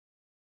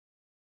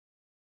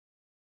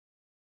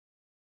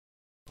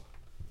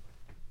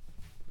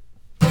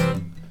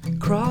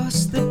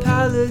across the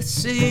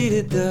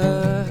palisade,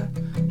 the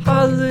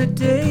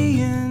Holiday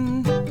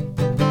Inn,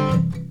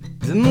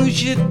 the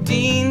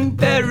Mujahideen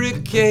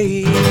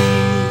barricades,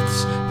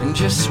 and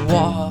just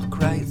walk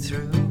right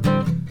through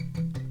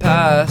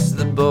past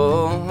the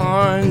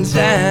bullhorns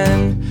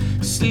and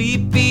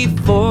sleepy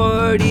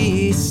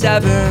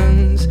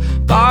 47s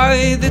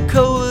by the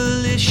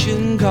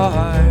coalition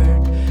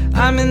guard.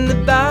 I'm in the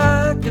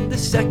back of the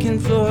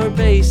second floor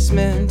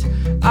basement.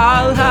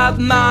 I'll have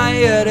my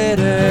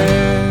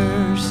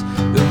editors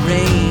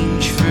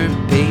arrange for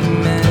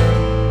payment.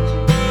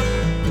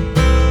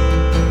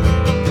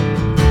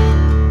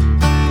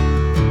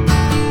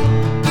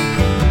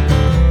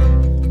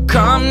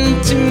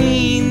 Come to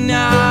me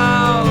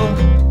now,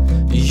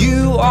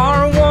 you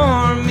are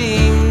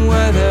warming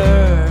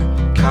weather.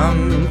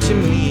 Come to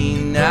me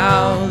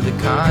now, the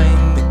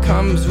kind that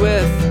comes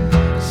with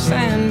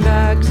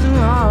sandbags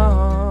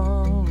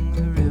along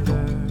the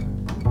river.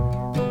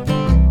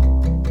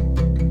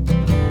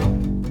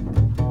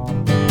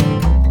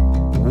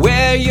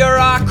 Wear your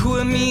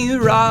aqua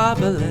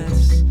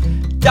mirabilis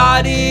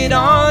dotted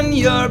on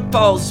your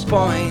pulse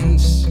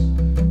points,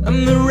 a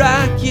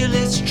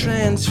miraculous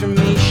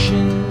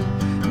transformation,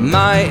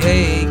 my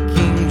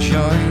aching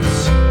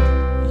joints.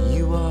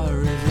 You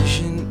are a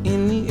vision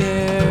in the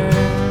air,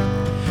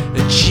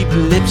 a cheap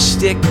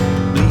lipstick,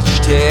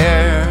 bleached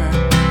hair.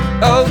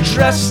 Oh,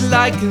 dressed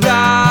like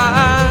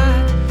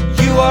that,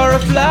 you are a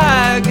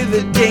flag of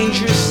a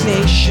dangerous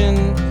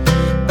nation.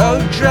 Oh,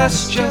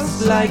 dressed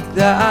just like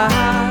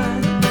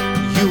that,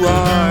 you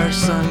are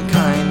some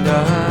kind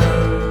of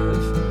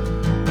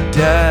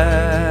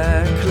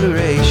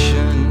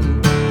declaration.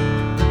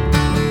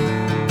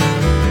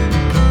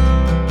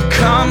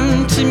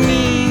 Come to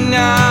me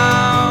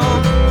now,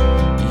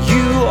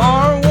 you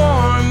are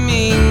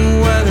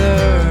warming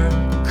weather.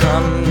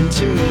 Come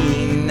to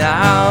me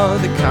now,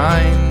 the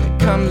kind that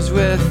comes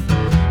with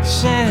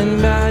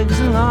sandbags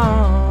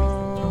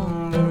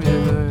along the river.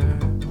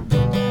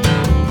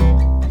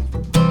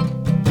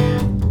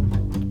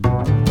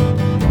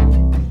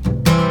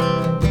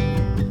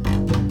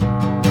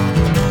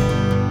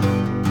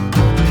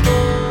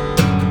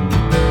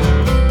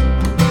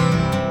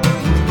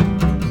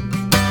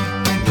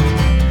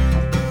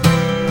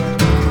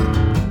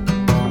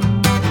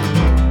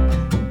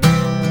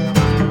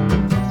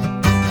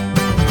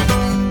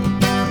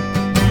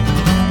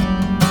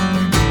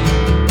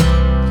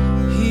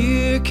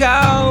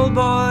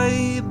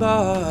 Cowboy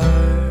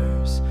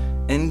bars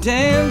and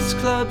dance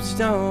clubs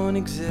don't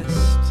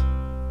exist.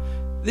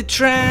 The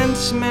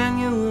trance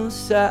manual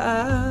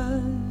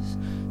says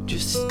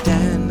just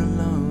stand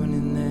alone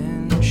and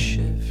then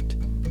shift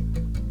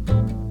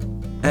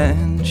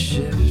and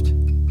shift.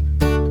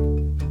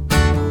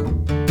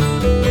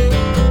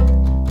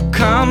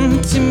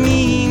 Come to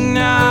me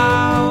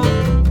now,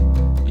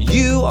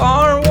 you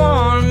are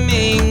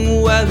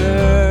warming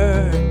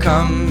weather.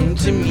 Come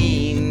to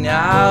me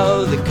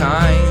now, the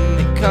kind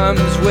that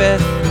comes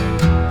with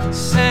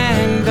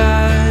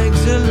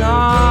sandbags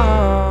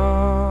along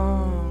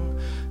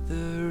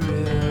the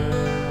river.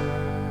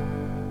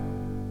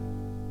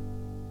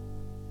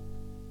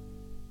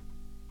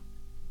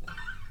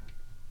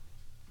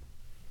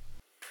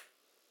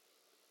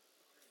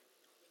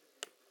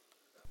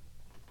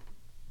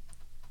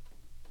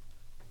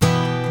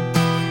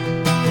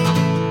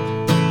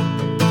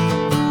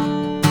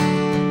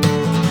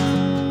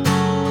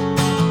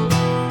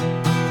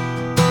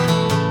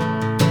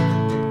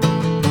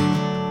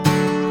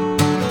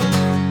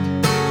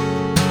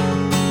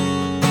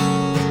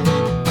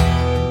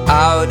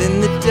 Out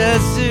in the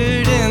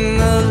desert in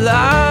the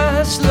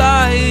last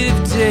light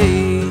of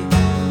day,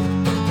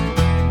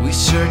 we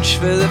search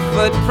for the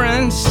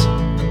footprints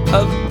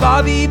of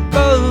Bobby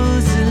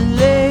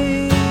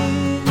Beausoleil.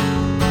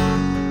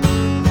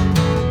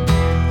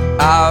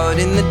 Out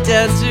in the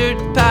desert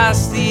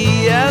past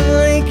the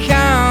LA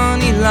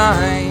County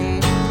line,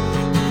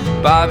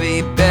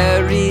 Bobby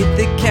buried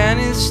the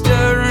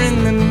canister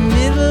in the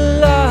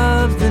middle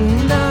of the night.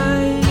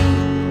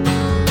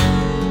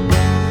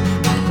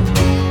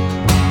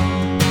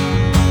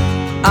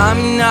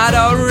 I'm not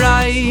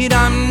alright,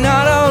 I'm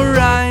not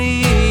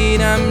alright,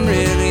 I'm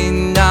really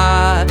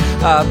not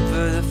up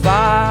for the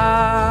fight.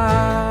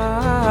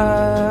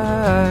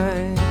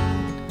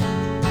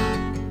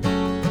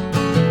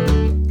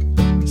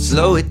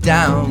 Slow it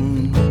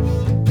down,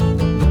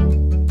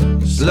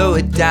 slow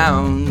it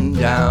down,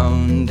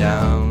 down,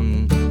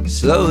 down.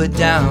 Slow it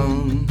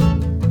down,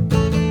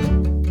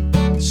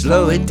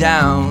 slow it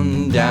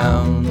down,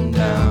 down,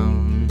 down.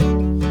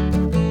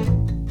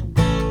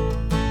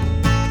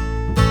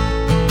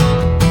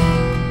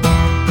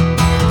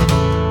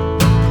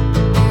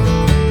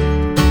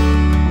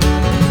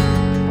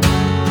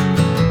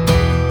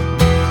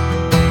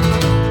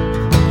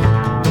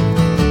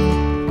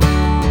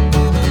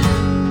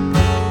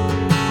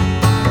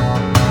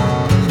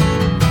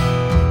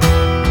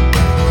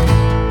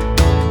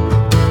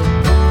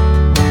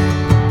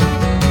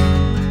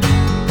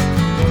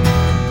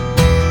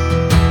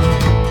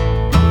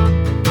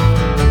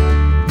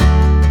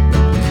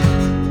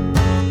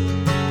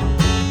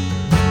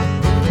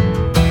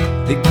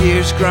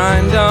 gears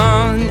grind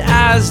on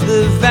as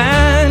the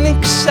van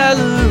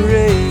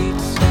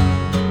accelerates.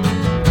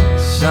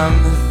 Some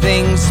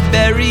things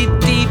buried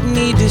deep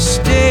need to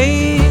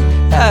stay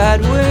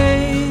that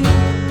way.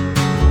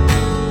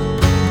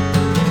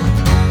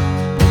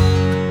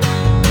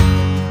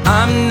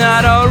 I'm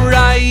not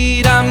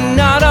alright, I'm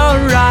not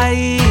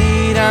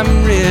alright,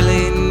 I'm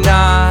really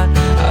not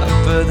up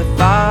for the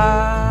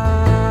fight.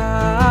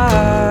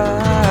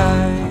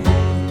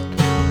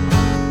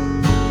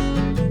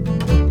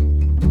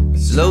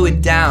 Slow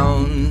it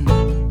down,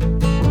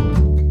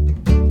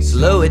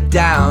 slow it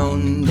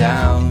down,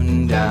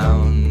 down,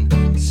 down.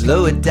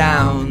 Slow it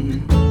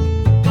down,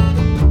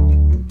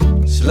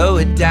 slow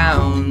it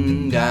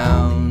down,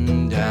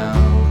 down, down.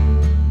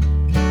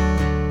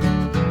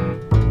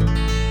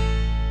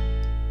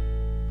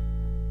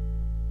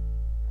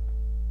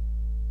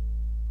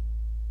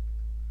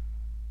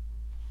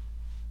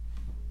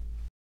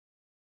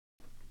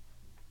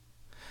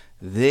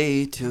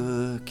 They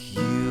took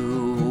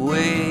you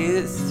away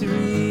at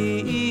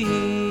 3,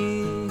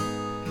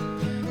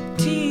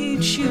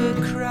 teach you a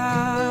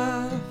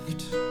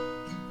craft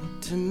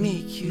to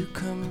make you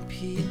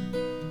compete.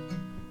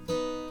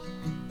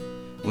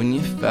 When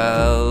you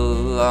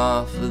fell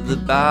off of the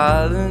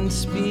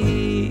balance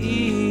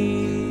beam,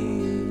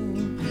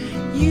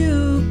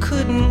 you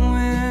couldn't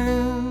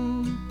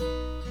win,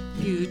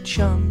 you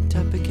jumped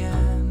up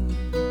again.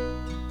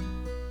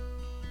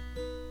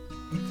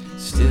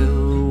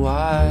 Still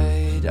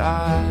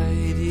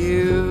wide-eyed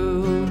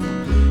you,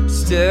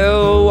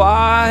 still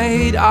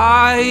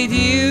wide-eyed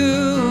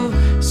you,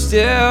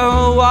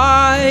 still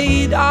wide-eyed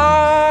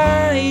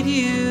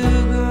you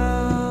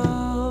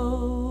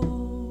go.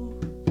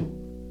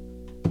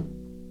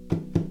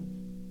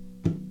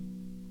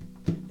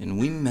 And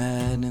we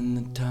met in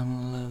the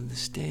tunnel of the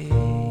stadium.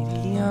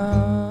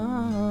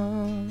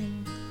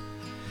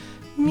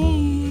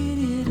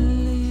 Immediately,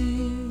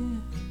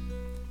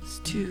 it's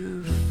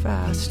too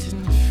fast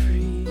and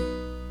free.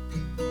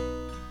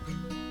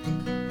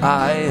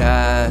 I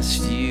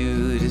asked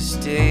you to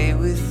stay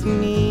with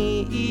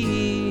me.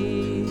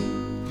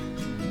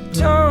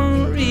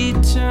 Don't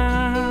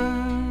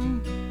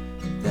return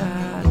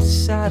that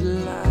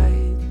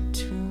satellite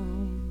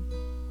tomb.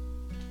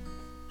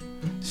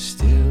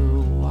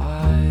 Still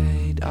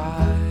wide-eyed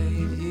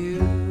you,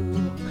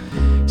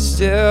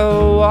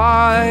 still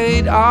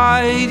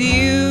wide-eyed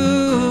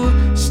you,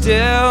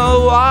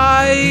 still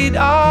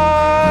wide-eyed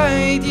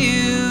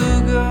you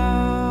go.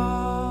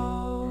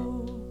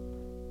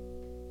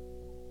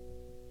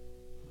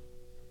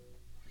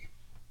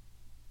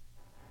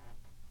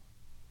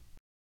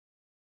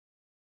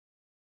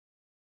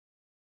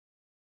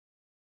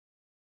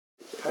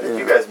 How did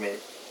you guys meet?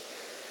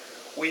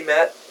 We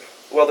met,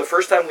 well, the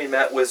first time we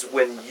met was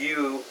when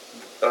you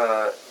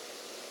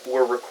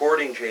were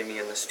recording Jamie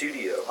in the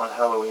studio. On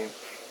Halloween.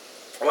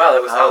 Wow,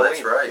 that was Halloween.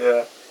 That's right.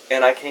 Yeah.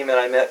 And I came and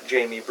I met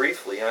Jamie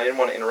briefly, and I didn't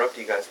want to interrupt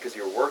you guys because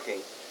you were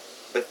working.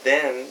 But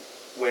then,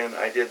 when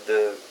I did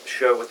the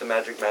show with the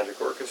Magic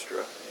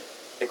Orchestra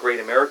at Great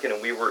American,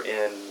 and we were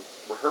in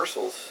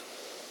rehearsals,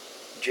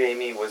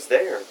 Jamie was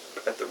there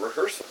at the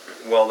rehearsal.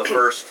 Well, the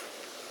first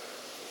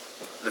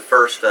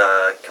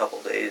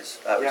couple days,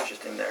 I was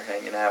just in there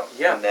hanging out.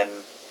 Yeah.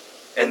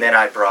 And then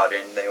I brought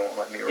in They Won't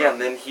Let Me Run. Yeah,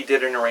 and then he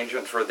did an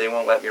arrangement for They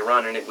Won't Let Me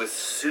Run, and it was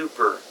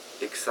super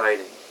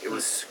exciting. It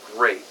was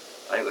great.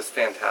 It was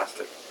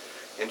fantastic.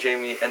 And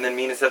then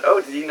Mina said, "Oh,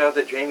 did you know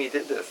that Jamie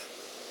did this?"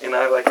 And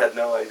I had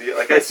no idea.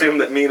 I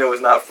assumed that Mina was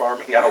not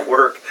farming out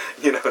work,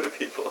 to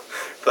people.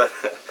 But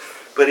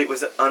it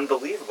was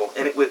unbelievable.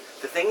 And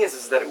the thing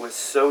is that it was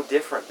so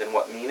different than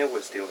what Mina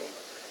was doing.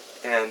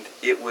 And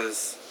it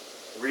was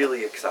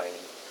really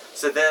exciting.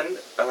 So then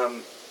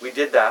we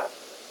did that,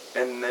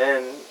 and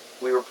then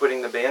we were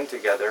putting the band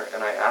together,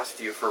 and I asked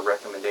you for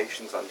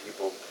recommendations on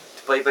people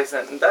to play bass.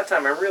 And at that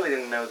time, I really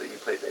didn't know that you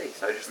played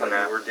bass. I just thought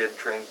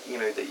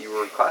that you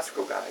were a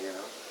classical guy,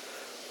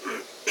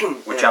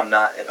 Which I'm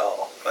not at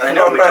all. I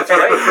know, which is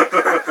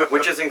great,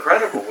 which is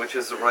incredible, which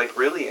is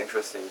really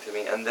interesting to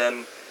me. And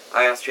then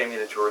I asked Jamie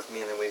to tour with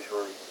me, and then we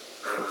toured,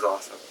 and it was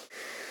awesome.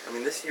 I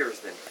mean, this year has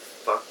been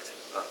fucked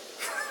up.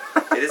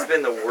 It has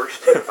been the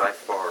worst year by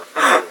far,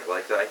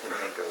 that I can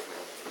think of, man.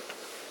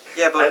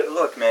 Yeah, but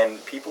look, man,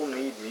 people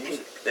need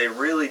music. They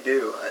really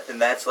do.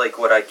 And that's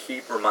what I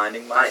keep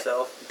reminding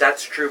myself.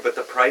 That's true, but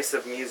the price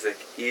of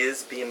music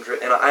is being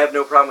driven. And I have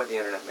no problem with the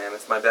internet, man.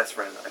 It's my best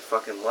friend. I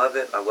fucking love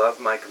it. I love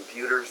my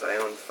computers. I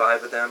own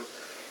 5 of them.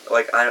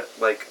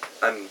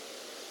 I'm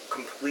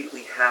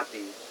completely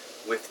happy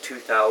with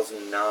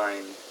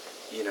 2009,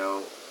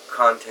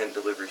 content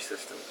delivery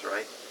systems,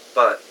 right?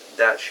 But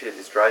that shit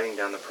is driving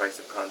down the price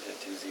of content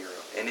to zero.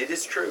 And it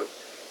is true.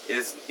 It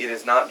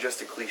is not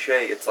just a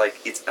cliche. It's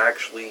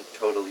actually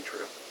totally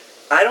true.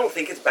 I don't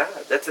think it's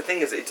bad. That's the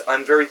thing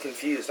I'm very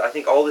confused. I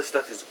think all this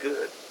stuff is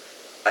good.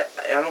 I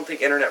don't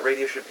think internet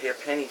radio should pay a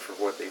penny for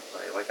what they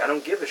play. I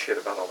don't give a shit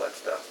about all that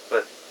stuff.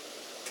 But,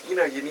 you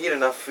need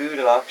enough food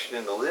and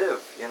oxygen to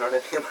live. You know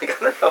what I mean? I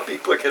don't know how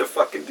people are going to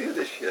fucking do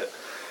this shit.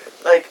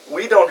 like,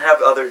 we don't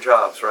have other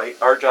jobs, right?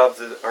 Our jobs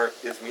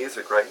is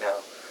music right now.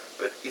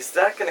 But is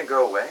that going to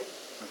go away?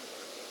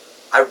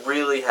 I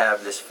really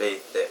have this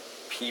faith that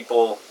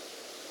people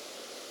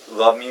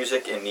love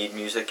music and need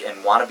music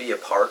and want to be a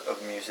part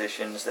of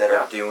musicians that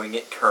are doing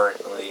it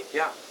currently.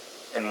 Yeah.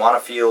 And want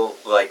to feel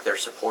like they're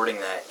supporting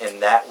that,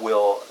 and that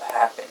will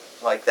happen.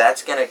 Like,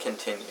 that's going to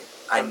continue.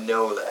 I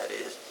know that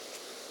is.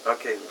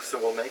 Okay, so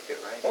we'll make it,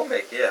 right? We'll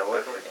make, yeah,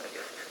 what are we going to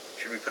get?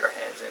 Should we put our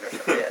hands in or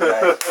something? Yeah,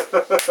 nice.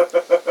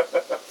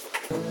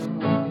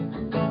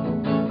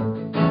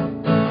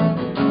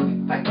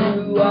 I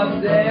grew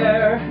up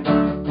there.